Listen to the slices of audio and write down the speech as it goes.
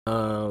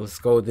Let's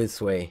go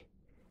this way.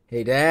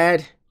 Hey,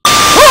 Dad.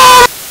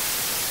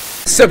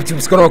 What's up, YouTube?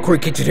 What's going on?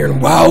 CORYXKENSHIN here, and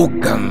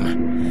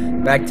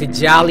welcome back to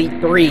Jolly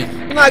 3.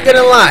 I'm not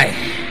gonna lie,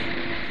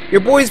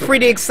 your boy's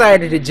pretty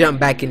excited to jump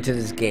back into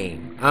this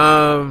game.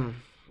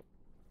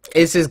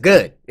 It's just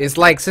good. It's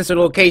like Sister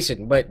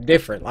Location, but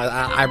different.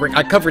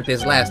 I covered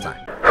this last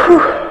time.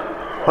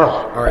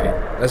 Well,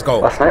 alright, let's go.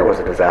 Last night was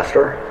a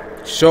disaster.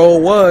 Sure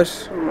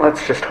was.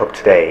 Let's just hope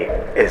today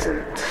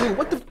isn't. Dude,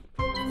 what the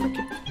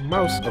freaking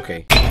mouse?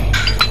 Okay.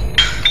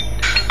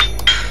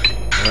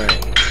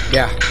 Alright.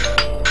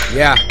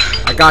 Yeah,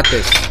 I got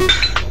this.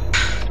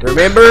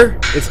 Remember,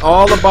 it's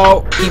all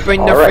about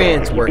keeping the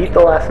fans working. You beat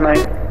the last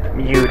night,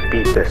 you'd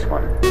beat this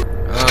one.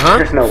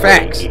 There's no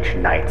way each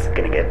night's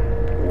gonna get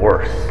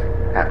worse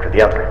after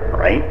the other,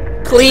 right?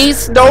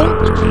 Please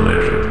don't.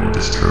 Electrical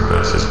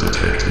disturbance is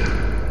detected.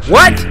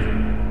 What?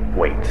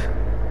 Wait.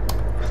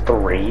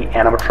 3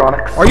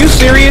 animatronics? Are you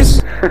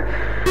serious?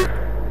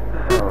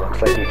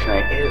 Looks like each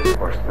night is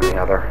worse than the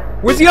other.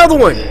 Where's the other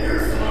one?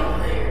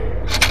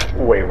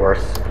 Way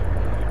worse.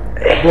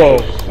 Whoa.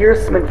 Hey,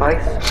 here's some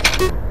advice.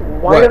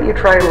 Why don't you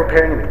try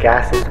repairing the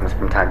gas systems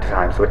from time to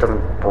time so it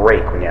doesn't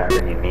break when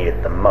you need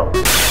it the most?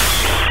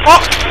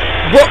 Oh!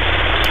 What?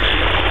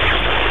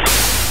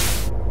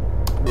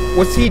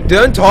 Was he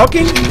done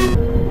talking?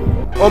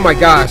 Oh my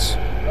gosh.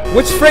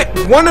 Which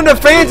friend? One of the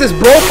fans is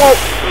broke. Oh,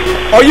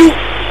 are you?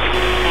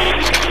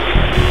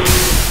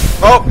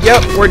 Oh,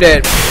 yep, we're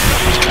dead.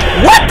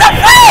 What the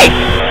freak?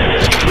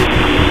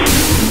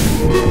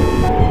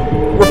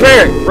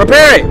 Repair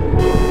it.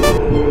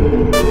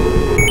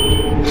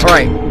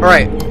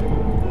 Alright.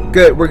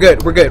 Good, we're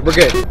good.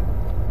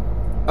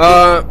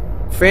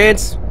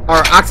 Fans,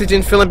 our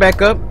oxygen filling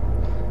back up.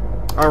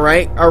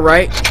 Alright.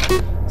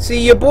 See,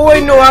 your boy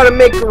know how to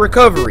make a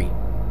recovery.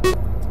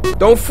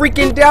 Don't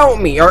freaking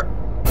doubt me.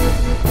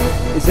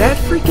 Is that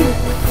freaking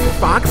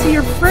Foxy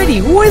or Freddy?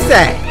 Who is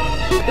that?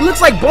 It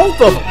looks like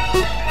both of them.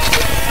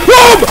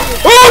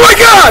 Oh my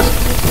gosh!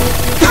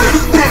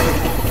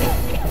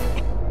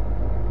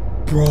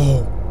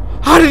 Bro,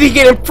 how did he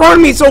get in front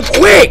of me so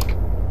quick?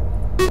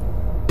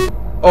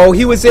 Oh,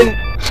 he was in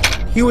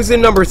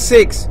number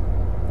 6.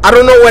 I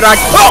don't know what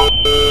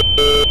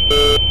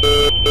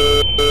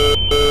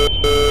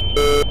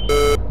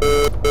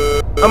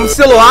I'm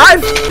still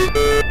alive?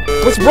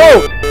 What's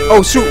broke?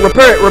 Oh shoot,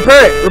 repair it.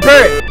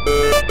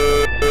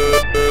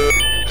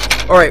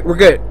 Alright, we're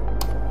good.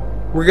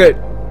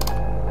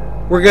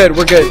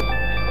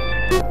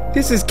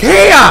 This is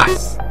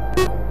chaos!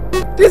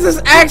 This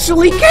is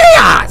actually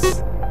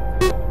chaos!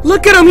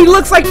 Look at him, he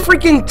looks like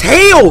freaking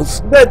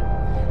Tails!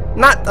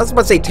 I was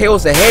about to say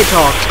Tails the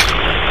Hedgehog.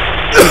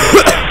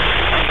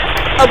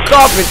 I'm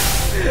coughing.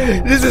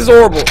 This is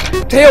horrible.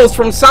 Tails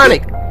from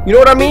Sonic. You know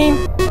what I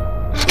mean?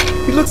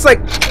 He looks like...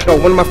 Oh,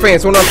 one of my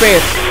fans. I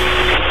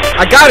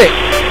got it.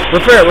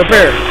 Repair.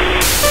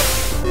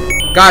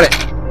 Got it.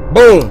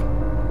 Boom.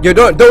 Yo,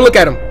 don't look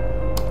at him.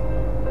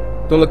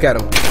 Don't look at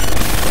him.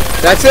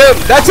 That's him.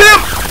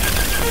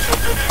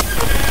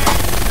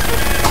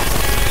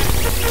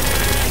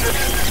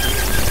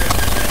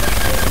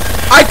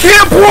 I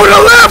can't pull the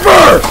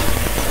lever.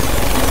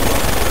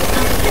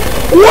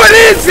 What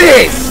is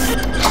this?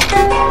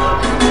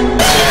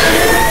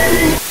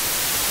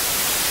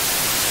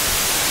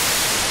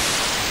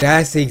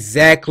 That's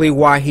exactly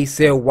why he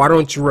said, why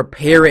don't you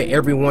repair it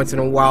every once in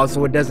a while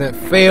so it doesn't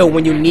fail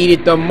when you need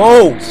it the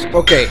most?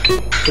 Okay,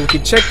 so we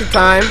can check the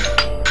time.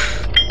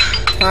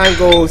 Time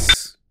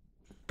goes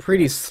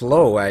pretty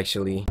slow,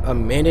 actually. A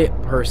minute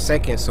per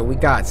second, so we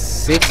got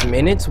 6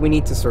 minutes we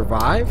need to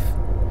survive.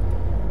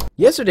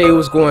 Yesterday it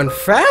was going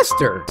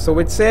faster, so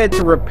it said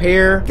to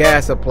repair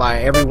gas supply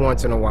every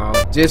once in a while,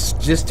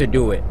 just to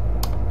do it.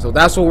 So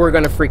that's what we're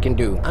gonna freaking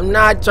do. I'm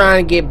not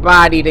trying to get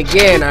bodied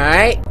again,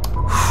 alright?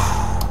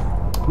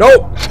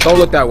 Nope, don't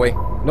look that way.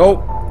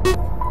 Nope.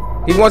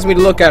 He wants me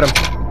to look at him.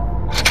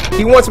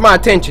 He wants my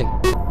attention.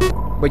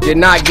 But you're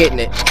not getting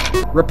it.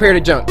 Repair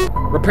the junk.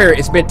 Repair it,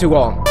 it's been too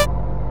long.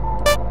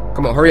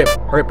 Come on, hurry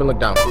up and look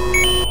down.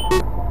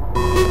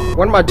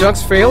 One of my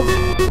junks failed.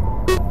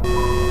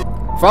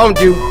 Found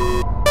you.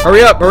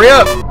 Hurry up.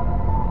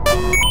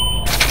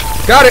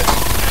 Got it.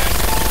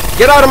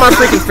 Get out of my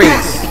freaking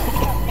face.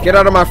 Get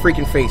out of my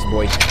freaking face,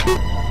 boy.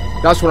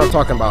 That's what I'm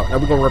talking about. Now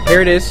we're gonna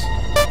repair this.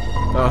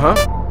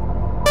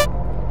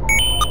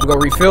 We're gonna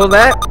refill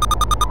that.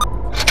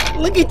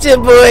 Look at your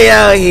boy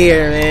out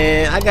here,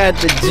 man. I got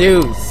the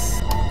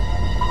juice.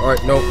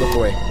 Alright, no, look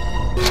away.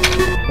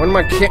 One of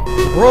my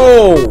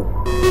bro!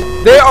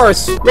 They are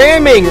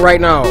spamming right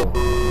now.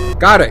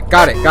 Got it.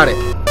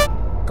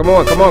 Come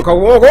on.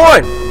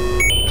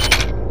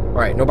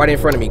 Alright, nobody in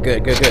front of me.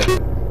 Good.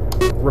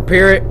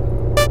 Repair it.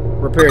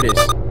 Repair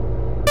this.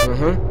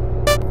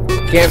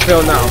 Can't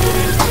fail now.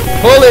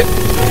 Pull it!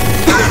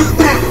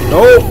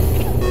 Nope.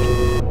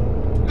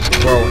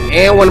 Bro,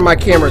 and one of my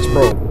cameras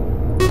broke.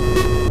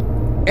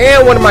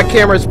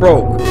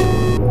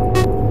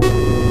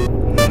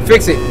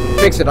 Fix it.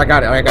 I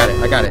got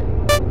it.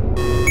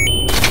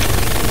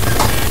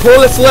 Pull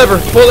this lever.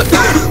 Pull it.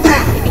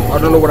 I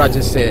don't know what I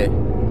just said.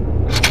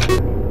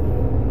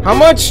 How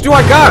much do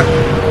I got?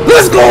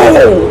 Let's go!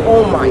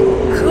 Oh my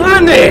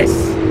goodness!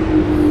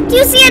 Do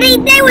you see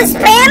anything with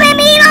spam,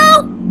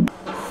 Amino?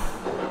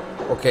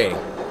 Okay.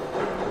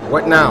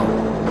 What now?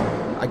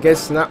 I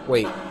guess not.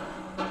 Wait.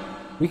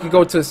 We could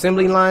go to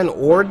assembly line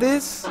or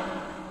this?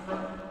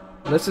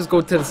 Let's just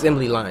go to the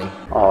assembly line.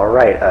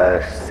 Alright,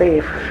 a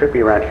safe should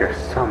be around here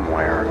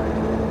somewhere.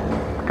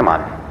 Come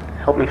on,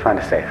 help me find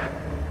a safe.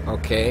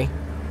 Okay.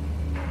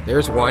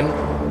 There's one.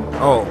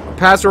 Oh,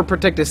 password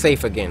protected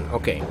safe again.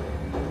 Okay.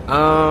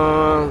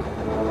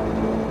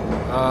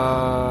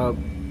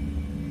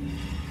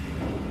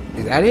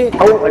 Is that it?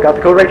 Oh, I got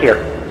the code right here.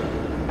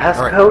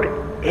 Passcode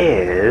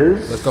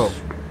is... Let's go.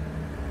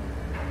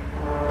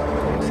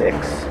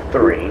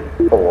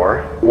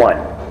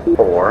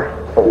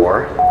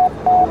 634144.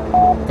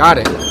 Got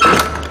it.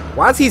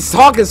 Why is he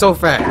talking so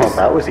fast? Well,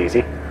 that was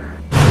easy.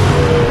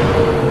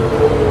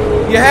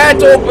 You had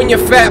to open your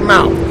fat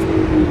mouth.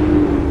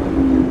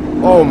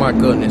 Oh my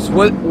goodness.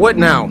 What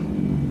now?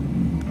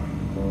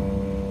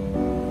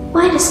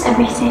 Why does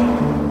everything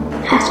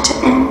have to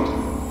end?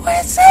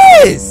 What is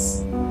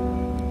this?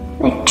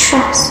 Like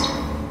trust.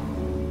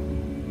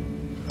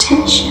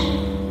 Tension.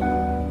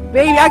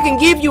 Baby, I can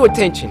give you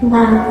attention.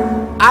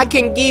 Love. I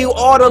can give you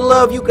all the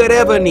love you could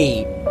ever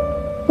need.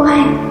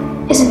 Why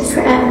isn't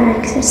forever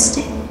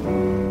existing?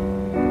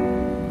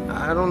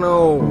 I don't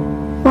know.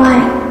 Why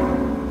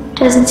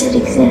doesn't it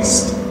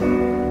exist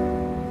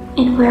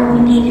in where we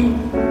need it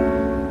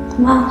the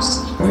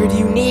most? Where do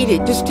you need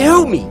it? Just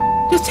tell me.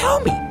 Just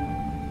tell me.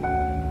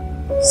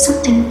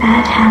 Something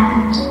bad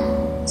happens.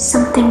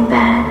 Something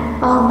bad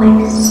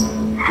always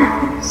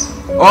happens.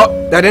 Oh,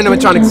 that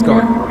animatronic is You don't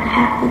know gone. what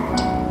happened.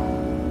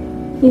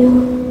 You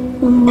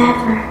will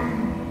never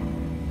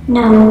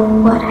know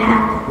what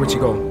happened. Where'd she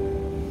go?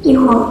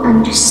 You won't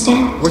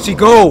understand. Where'd she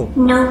go?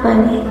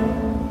 Nobody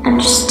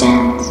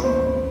understands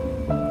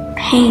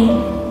pain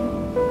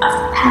of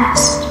the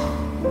past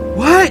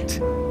What?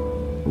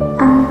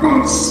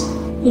 unless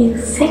you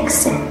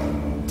fix it.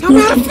 Tell me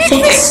You how to can fix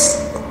fix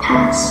the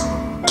past.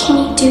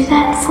 Can you do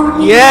that for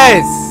me?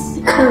 Yes.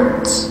 The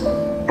codes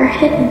are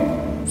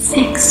hidden.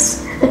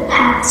 Fix the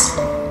past.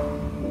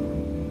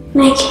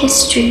 Make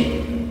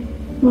history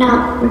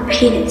not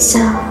repeat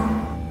itself.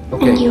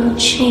 Okay. And you will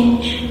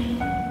change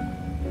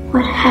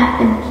what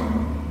happened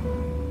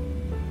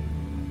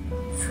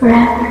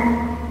forever.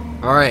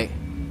 Alright.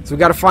 So we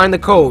gotta find the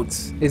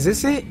codes. Is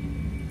this it?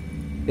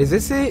 Is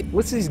this it?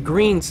 What's these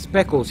green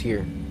speckles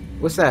here?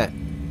 What's that?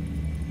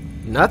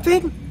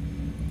 Nothing?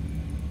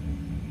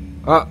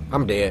 Oh,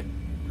 I'm dead.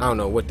 I don't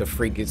know what the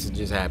freak is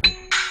just happened.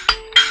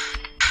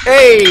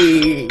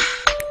 Hey!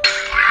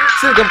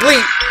 Mission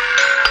complete!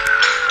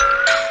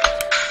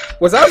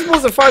 Was I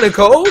supposed to find a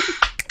code?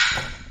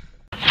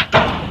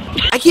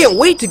 I can't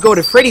wait to go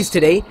to Freddy's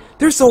today.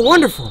 They're so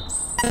wonderful.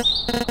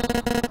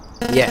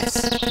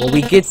 Yes, when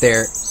we get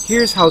there,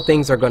 here's how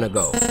things are gonna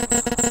go.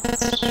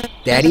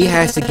 Daddy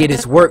has to get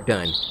his work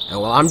done,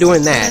 and while I'm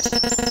doing that,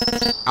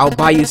 I'll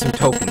buy you some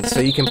tokens so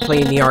you can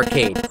play in the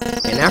arcade.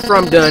 And after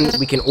I'm done,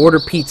 we can order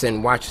pizza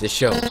and watch the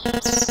show.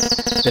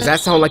 Does that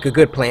sound like a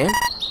good plan?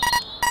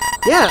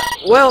 Yeah,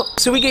 well,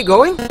 should we get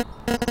going?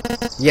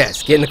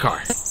 Yes, get in the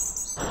car.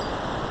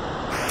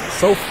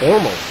 So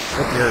formal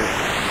with your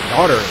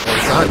daughter or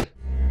son.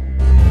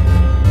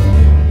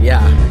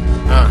 Yeah,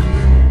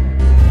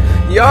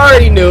 you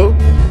already knew.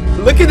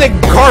 Look at the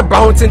car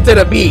bounce into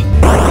the beat.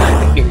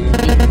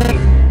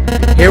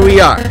 Here we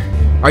are.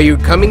 Are you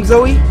coming,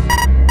 Zoe?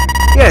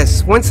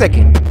 Yes, 1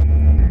 second.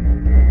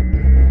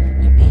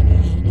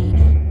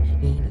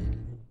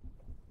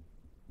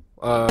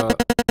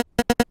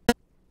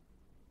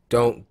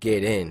 Don't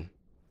get in.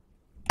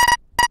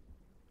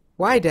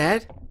 Why,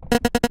 Dad?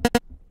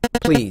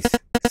 Please,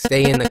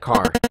 stay in the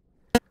car.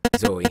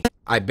 Zoe,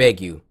 I beg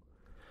you.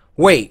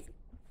 Wait.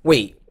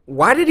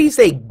 Why did he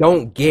say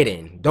don't get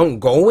in? Don't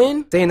go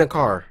in? Stay in the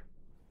car.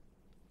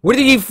 What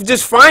did he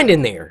just find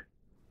in there?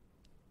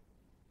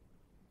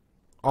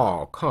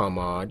 Oh, come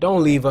on.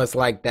 Don't leave us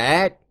like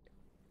that.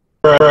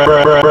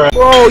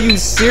 Bro, you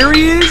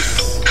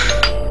serious?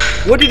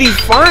 What did he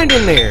find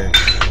in there?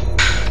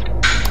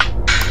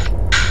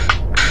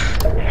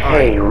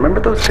 Hey, remember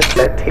those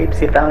cassette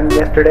tapes you found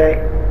yesterday?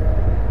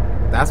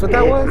 That's what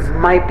that was? It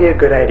might be a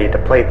good idea to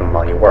play them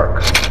while you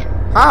work.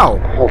 How?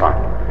 Hold on.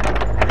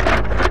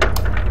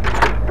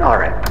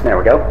 Alright, there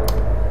we go.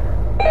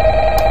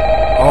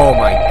 Oh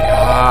my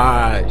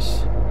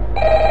gosh.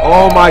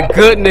 Oh my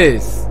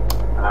goodness.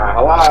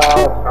 Hello.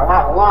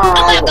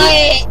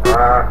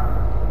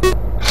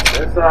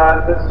 This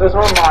is just a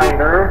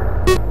reminder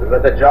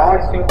that the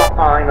jolly sink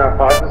behind the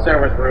frozen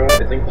server's room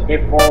is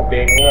incapable of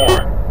being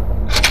worn.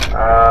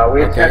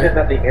 We attended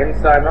that the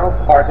inside metal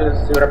parts of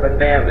the suit have been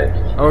damaged.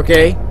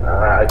 Okay.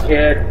 A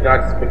kid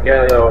got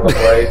spaghetti all over the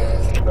place,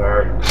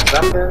 or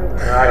something.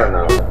 I don't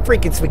know.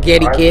 Freaking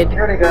spaghetti kid.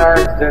 Security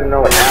guards didn't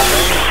know what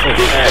happened.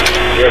 And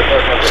you're the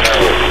first one to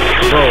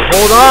know. Bro,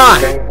 hold on.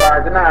 Getting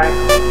fired tonight.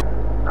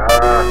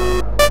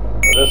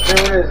 The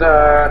soon is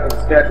in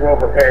schedule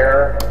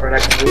repair for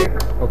next week.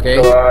 Okay.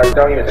 So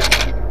don't use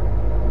it.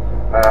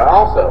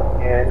 Also,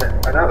 in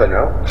another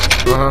note,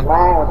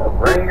 along with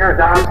bringing your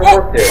dog to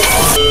work day.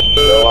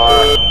 So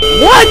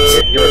what?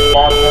 If you're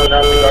responsible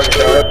enough to guard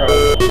your daughter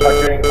from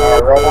touching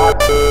our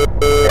robots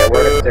and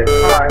work at the same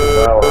time,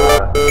 well,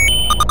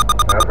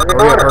 bring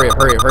your daughter.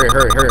 Hurry up.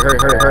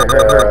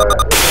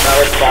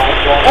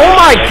 Responsible. Oh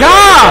my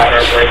god!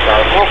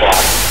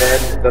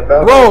 Then the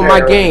bro, my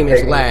game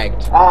is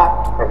lagged.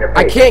 Off from your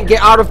I can't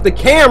get out of the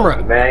camera.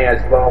 You may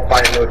as well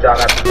find a new job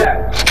after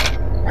that.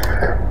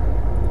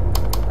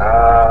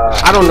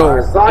 I don't know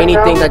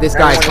anything that this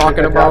guy's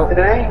talking about.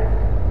 Today?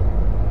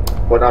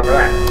 Well, not for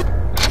that.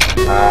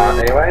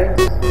 Anyways,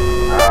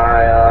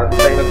 I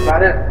think that's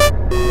about it.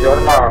 See you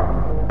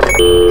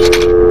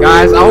tomorrow.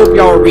 Guys, I hope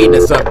y'all are reading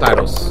the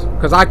subtitles,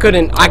 cause I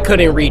couldn't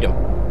read them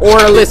or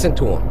listen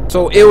to them.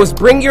 So it was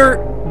bring your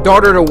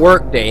daughter to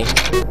work day.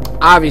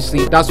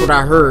 Obviously, that's what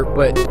I heard,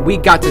 but we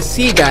got to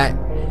see that,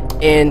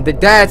 and the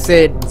dad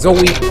said,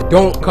 Zoe,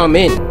 don't come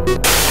in.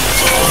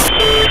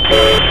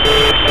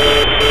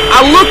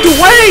 I looked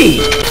away!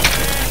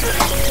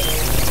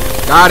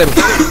 Got him.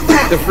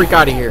 Get the freak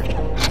out of here.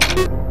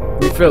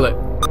 Refill it.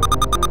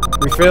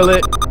 Refill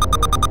it.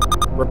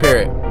 Repair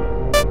it.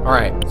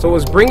 Alright, so it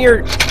was bring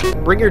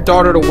your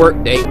daughter to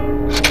work day.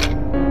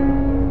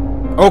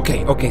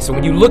 Okay, so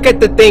when you look at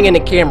the thing in the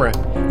camera,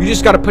 you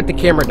just gotta put the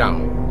camera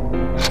down.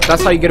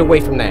 That's how you get away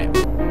from that.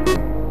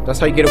 That's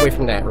how you get away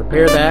from that.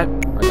 Repair that.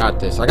 I got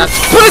this. Put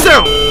it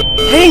down!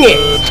 Dang it!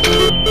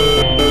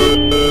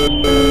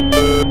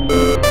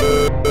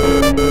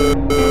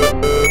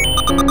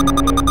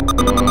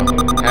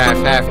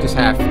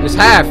 Just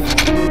half.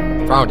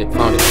 Found it.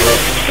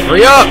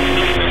 Hurry up!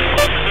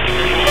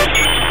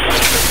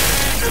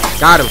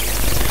 Got him.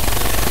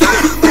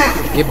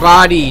 Get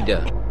bodied.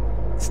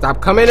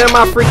 Stop coming in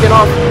my freaking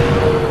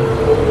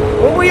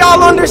office. When we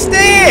all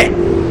understand,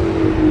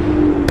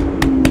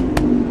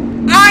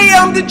 I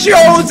am the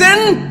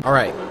chosen. All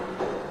right.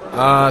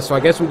 So I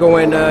guess we go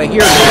in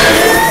here.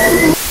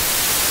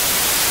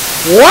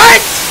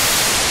 What?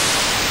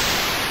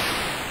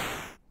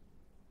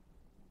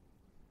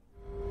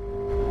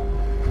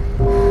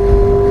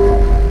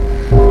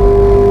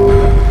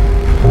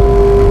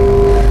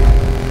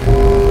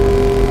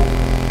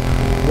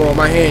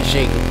 My hand's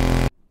shaking.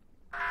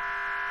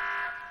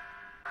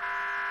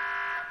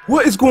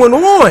 What is going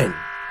on?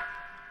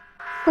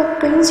 What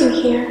brings you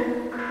here?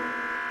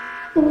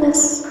 In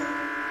this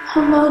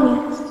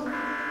harmonious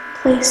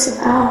place of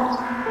ours?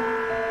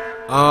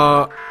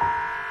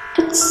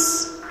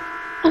 It's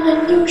an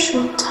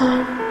unusual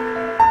time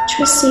to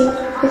receive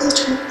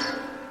visitors.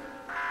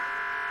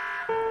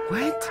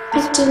 What?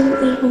 I didn't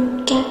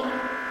even get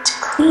to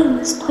clean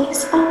this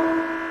place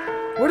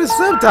up. What are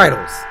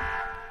subtitles?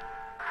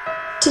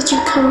 Did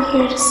you come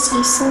here to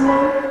see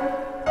someone?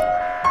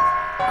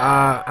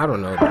 I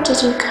don't know. Or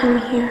did you come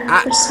here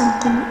for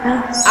something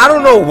else? I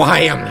don't know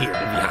why I'm here, to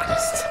be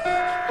honest.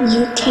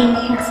 You came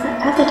here for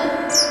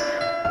evidence.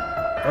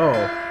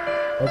 Oh,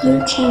 okay.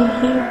 You came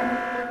here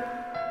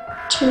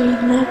to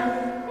relive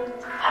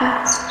the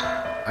past.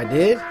 I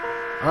did?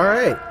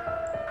 Alright.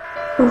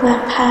 Well,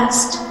 that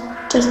past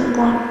doesn't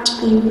want to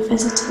be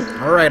revisited.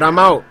 Alright, I'm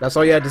out. That's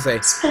all you had to say.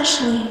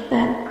 Especially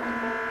that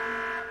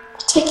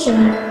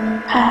particular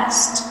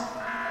past.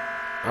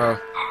 Had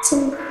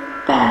some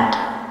bad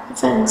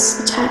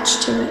events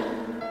attached to it.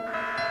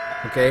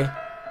 Okay.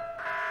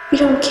 You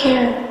don't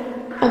care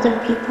what other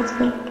people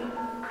think.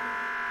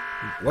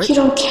 What? You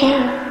don't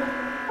care.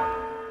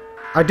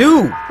 I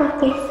do. What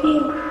they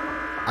feel.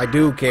 I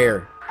do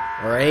care.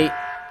 Alright?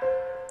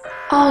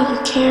 All you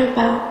care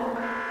about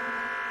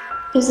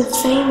is the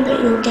fame that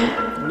you'll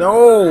get.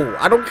 No,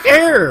 I don't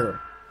care.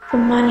 The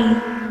money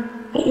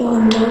that you'll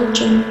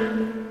indulge in.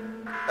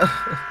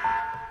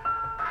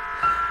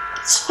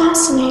 It's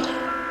fascinating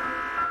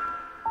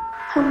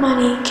how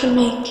money can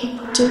make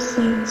people do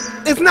things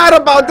It's not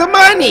about the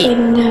money. they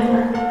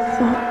never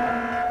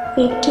thought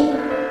they'd do.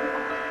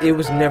 It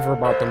was never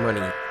about the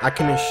money. I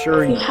can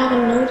assure If you you.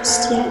 haven't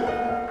noticed yet,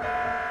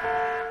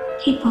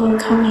 people who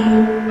come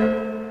here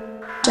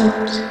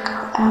don't go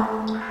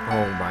out.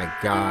 Oh my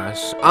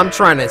gosh. I'm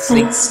trying to And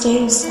sing. it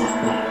stays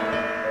that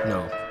way.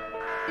 No.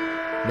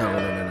 No.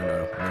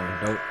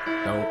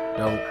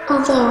 Don't.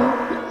 Although,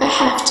 I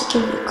have to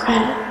give you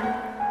credit.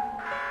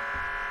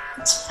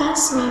 It's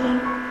fascinating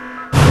how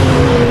you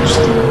managed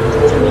the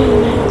 3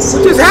 nights.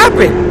 What just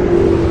happened?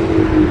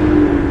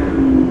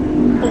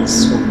 This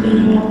will be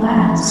your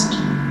last.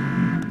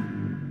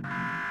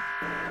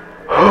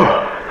 I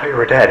thought you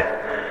were dead.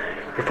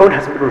 Your phone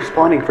hasn't been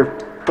responding for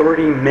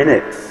 30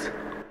 minutes.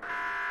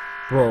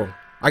 Bro,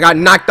 I got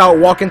knocked out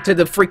walking to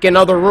the freaking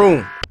other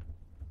room.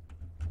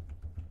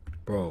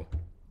 Bro.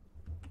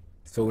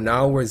 So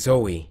now we're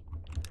Zoe.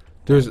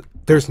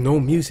 There's no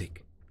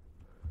music.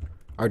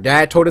 Our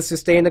dad told us to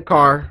stay in the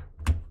car,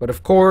 but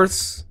of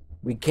course,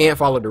 we can't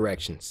follow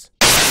directions.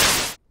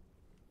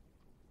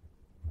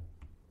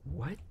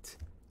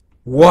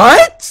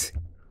 What?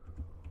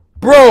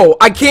 Bro,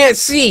 I can't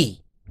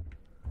see.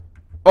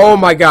 Oh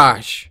my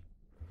gosh.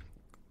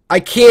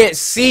 I can't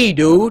see,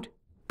 dude.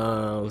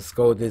 Let's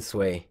go this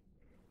way.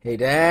 Hey,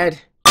 Dad.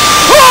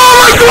 Oh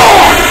my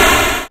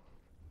God!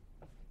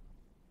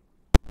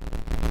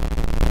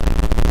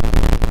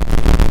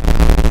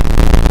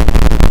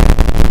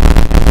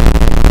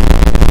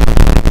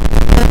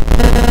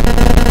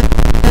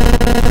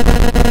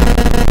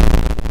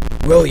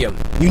 William,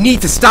 you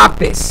need to stop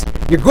this.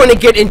 You're going to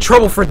get in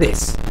trouble for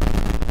this.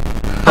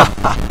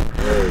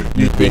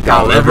 You think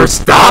I'll ever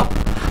stop?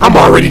 I'm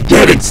already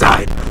dead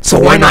inside, so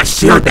why not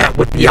share that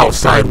with the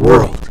outside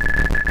world?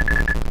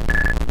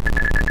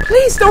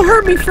 Please don't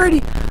hurt me,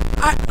 Freddy.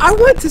 I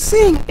want to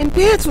sing and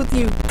dance with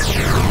you.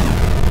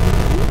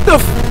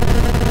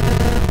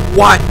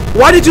 Why?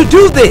 Why did you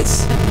do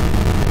this?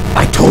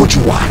 I told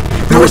you why.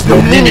 There is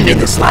no meaning in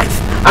this life.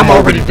 I'm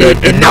already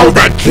dead, and now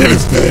that kid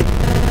is dead.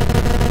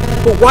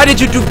 But why did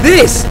you do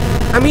this?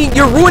 I mean,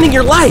 you're ruining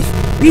your life,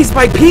 piece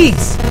by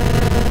piece.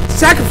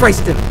 Sacrifice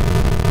them.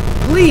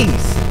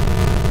 Please.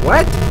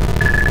 What?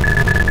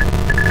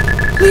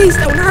 Please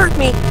don't hurt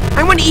me.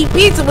 I want to eat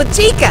pizza with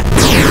Chica.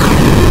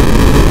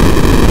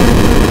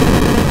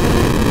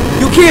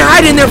 You can't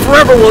hide in there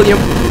forever, William.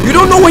 You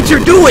don't know what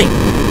you're doing.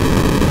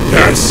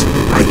 Yes,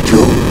 I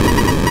do.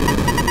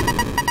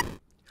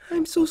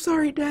 I'm so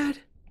sorry, Dad.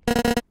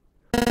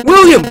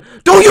 William,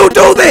 don't you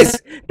do this!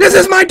 This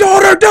is my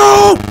daughter,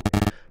 don't!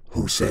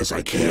 Who says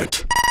I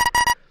can't?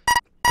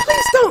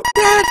 Please don't,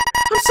 Dad.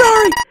 I'm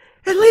sorry.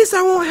 At least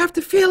I won't have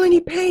to feel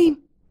any pain.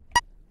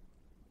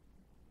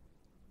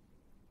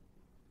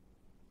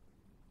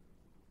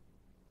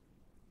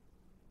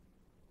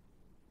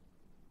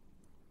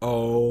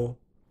 Oh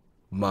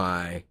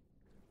my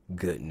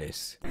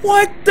goodness.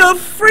 What the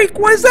freak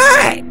was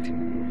that?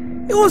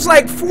 It was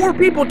like 4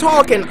 people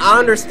talking. I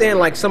understand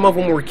like some of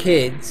them were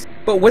kids.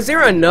 But was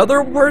there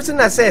another person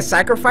that said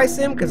sacrifice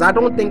him? Because I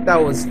don't think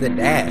that was the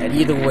dad.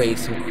 Either way,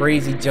 some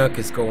crazy junk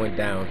is going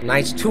down.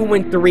 Nights 2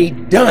 and 3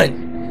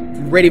 done. If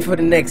you're ready for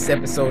the next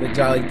episode of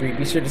Jolly 3,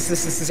 be sure to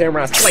assist the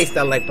Samurai, slice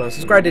that like button,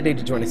 subscribe today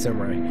to join the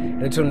Samurai.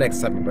 And until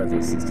next time, my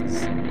brothers and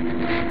sisters.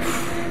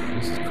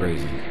 This is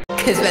crazy.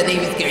 Cause my name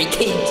is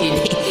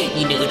CORYXKENSHIN.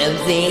 You know what I'm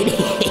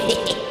saying?